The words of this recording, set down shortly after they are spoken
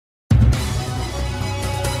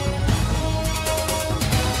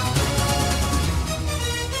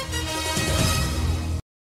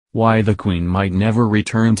Why the Queen might never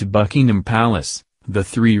return to Buckingham Palace, the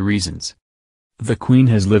 3 reasons. The Queen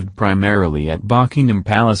has lived primarily at Buckingham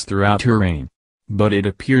Palace throughout her reign. But it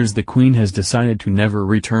appears the Queen has decided to never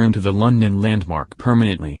return to the London landmark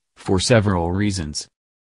permanently, for several reasons.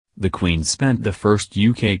 The Queen spent the first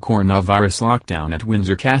UK coronavirus lockdown at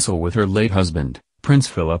Windsor Castle with her late husband, Prince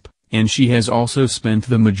Philip, and she has also spent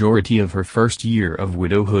the majority of her first year of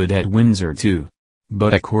widowhood at Windsor too.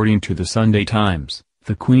 But according to the Sunday Times,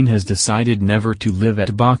 the Queen has decided never to live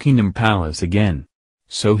at Buckingham Palace again.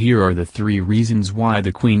 So here are the 3 reasons why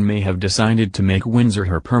the Queen may have decided to make Windsor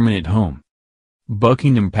her permanent home.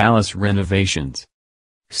 Buckingham Palace renovations.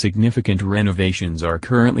 Significant renovations are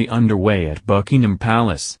currently underway at Buckingham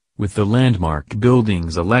Palace, with the landmark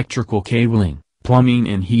building's electrical cabling, plumbing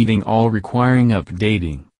and heating all requiring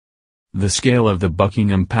updating. The scale of the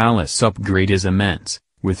Buckingham Palace upgrade is immense,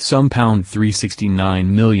 with some £369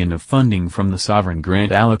 million of funding from the sovereign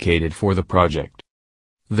grant allocated for the project.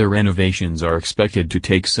 The renovations are expected to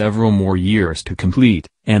take several more years to complete,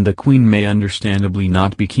 and the Queen may understandably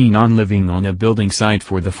not be keen on living on a building site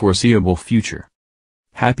for the foreseeable future.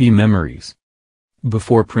 Happy memories.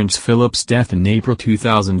 Before Prince Philip's death in April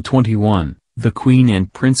 2021, the Queen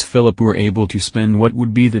and Prince Philip were able to spend what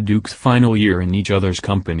would be the Duke's final year in each other's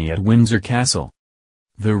company at Windsor Castle.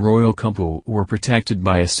 The royal couple were protected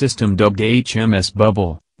by a system dubbed HMS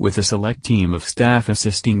Bubble, with a select team of staff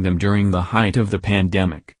assisting them during the height of the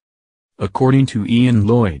pandemic. According to Ian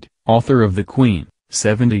Lloyd, author of The Queen,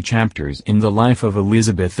 70 Chapters in the Life of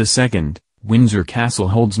Elizabeth II, Windsor Castle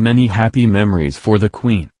holds many happy memories for the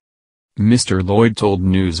Queen. Mr. Lloyd told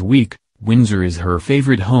Newsweek, Windsor is her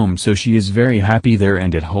favorite home, so she is very happy there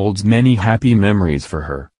and it holds many happy memories for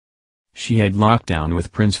her. She had lockdown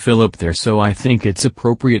with Prince Philip there, so I think it's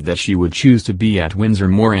appropriate that she would choose to be at Windsor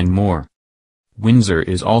more and more. Windsor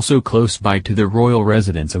is also close by to the royal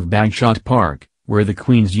residence of Bagshot Park, where the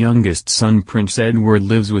Queen's youngest son Prince Edward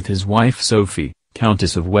lives with his wife Sophie,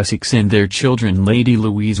 Countess of Wessex, and their children Lady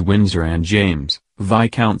Louise Windsor and James,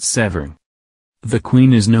 Viscount Severn. The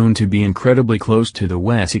Queen is known to be incredibly close to the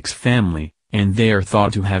Wessex family, and they are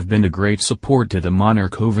thought to have been a great support to the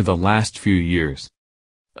monarch over the last few years.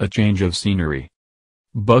 A change of scenery.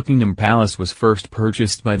 Buckingham Palace was first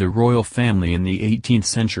purchased by the royal family in the 18th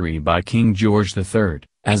century by King George III,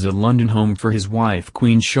 as a London home for his wife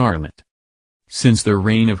Queen Charlotte. Since the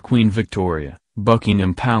reign of Queen Victoria,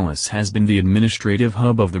 Buckingham Palace has been the administrative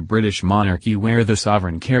hub of the British monarchy, where the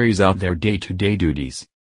sovereign carries out their day-to-day duties.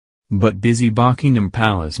 But busy Buckingham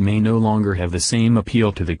Palace may no longer have the same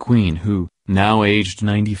appeal to the Queen, who, now aged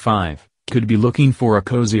 95, could be looking for a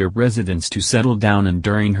cozier residence to settle down in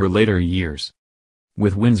during her later years.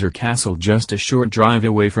 With Windsor Castle just a short drive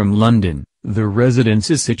away from London, the residence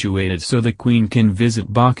is situated so the Queen can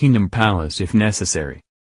visit Buckingham Palace if necessary.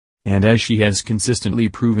 And as she has consistently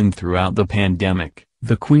proven throughout the pandemic,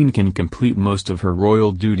 the Queen can complete most of her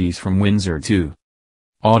royal duties from Windsor too.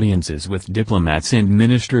 Audiences with diplomats and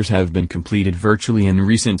ministers have been completed virtually in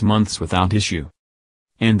recent months without issue.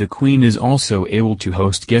 And the Queen is also able to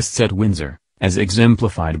host guests at Windsor, as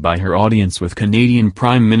exemplified by her audience with Canadian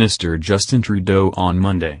Prime Minister Justin Trudeau on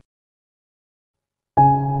Monday.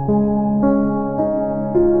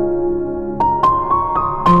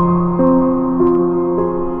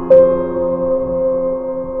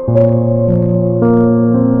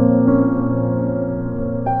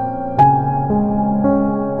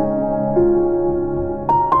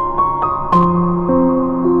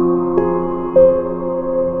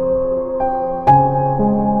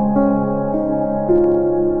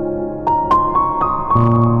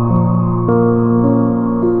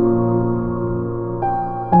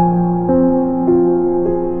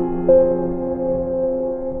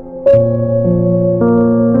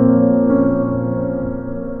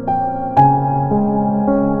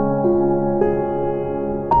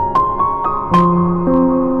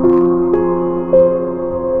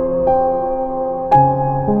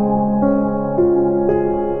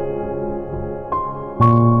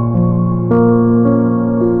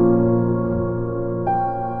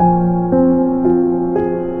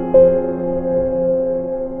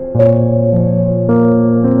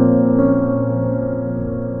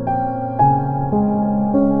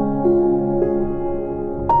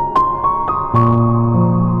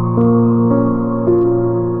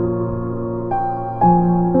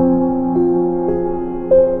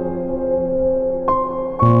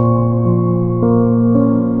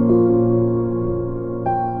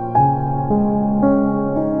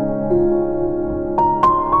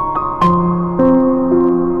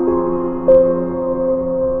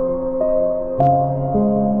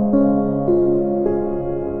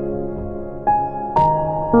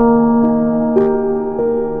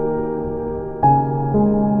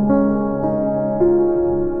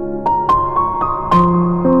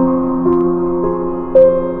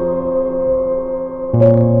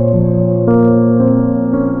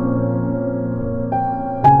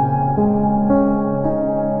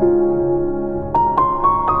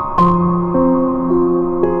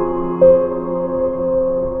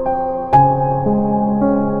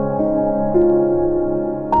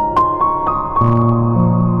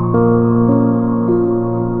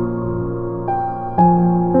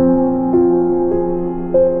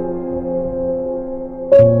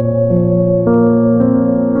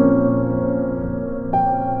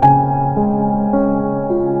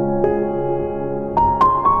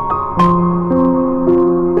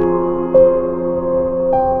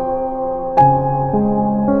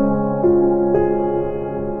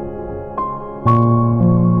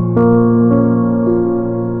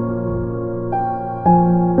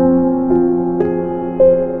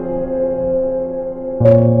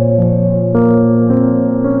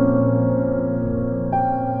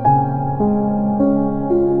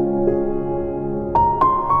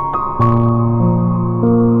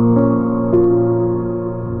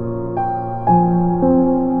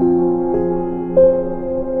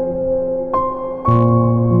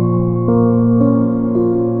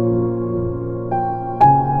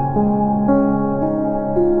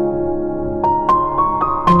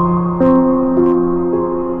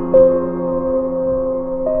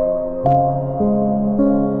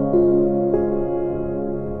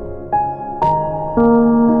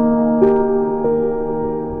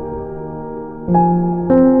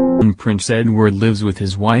 Prince Edward lives with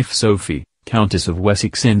his wife Sophie, Countess of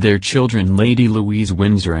Wessex, and their children Lady Louise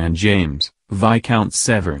Windsor and James, Viscount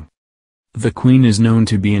Severn. The Queen is known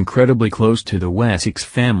to be incredibly close to the Wessex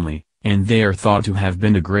family, and they are thought to have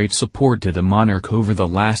been a great support to the monarch over the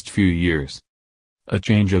last few years. A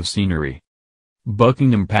change of scenery.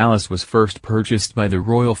 Buckingham Palace was first purchased by the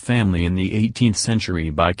royal family in the 18th century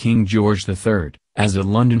by King George III, as a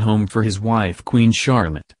London home for his wife Queen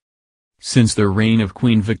Charlotte. Since the reign of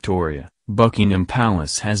Queen Victoria, Buckingham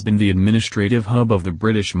Palace has been the administrative hub of the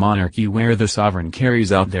British monarchy, where the sovereign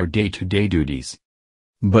carries out their day-to-day duties.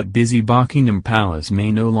 But busy Buckingham Palace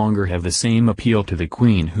may no longer have the same appeal to the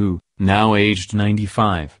Queen, who, now aged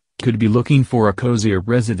 95, could be looking for a cozier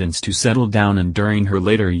residence to settle down in during her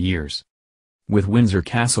later years. With Windsor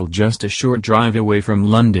Castle just a short drive away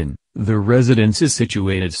from London, the residence is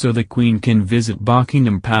situated so the Queen can visit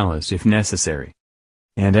Buckingham Palace if necessary.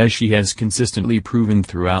 And as she has consistently proven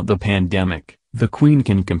throughout the pandemic, the Queen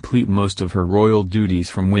can complete most of her royal duties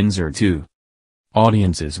from Windsor too.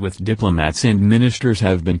 Audiences with diplomats and ministers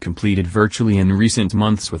have been completed virtually in recent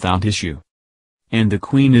months without issue. And the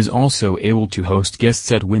Queen is also able to host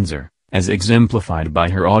guests at Windsor, as exemplified by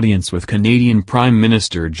her audience with Canadian Prime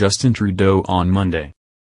Minister Justin Trudeau on Monday.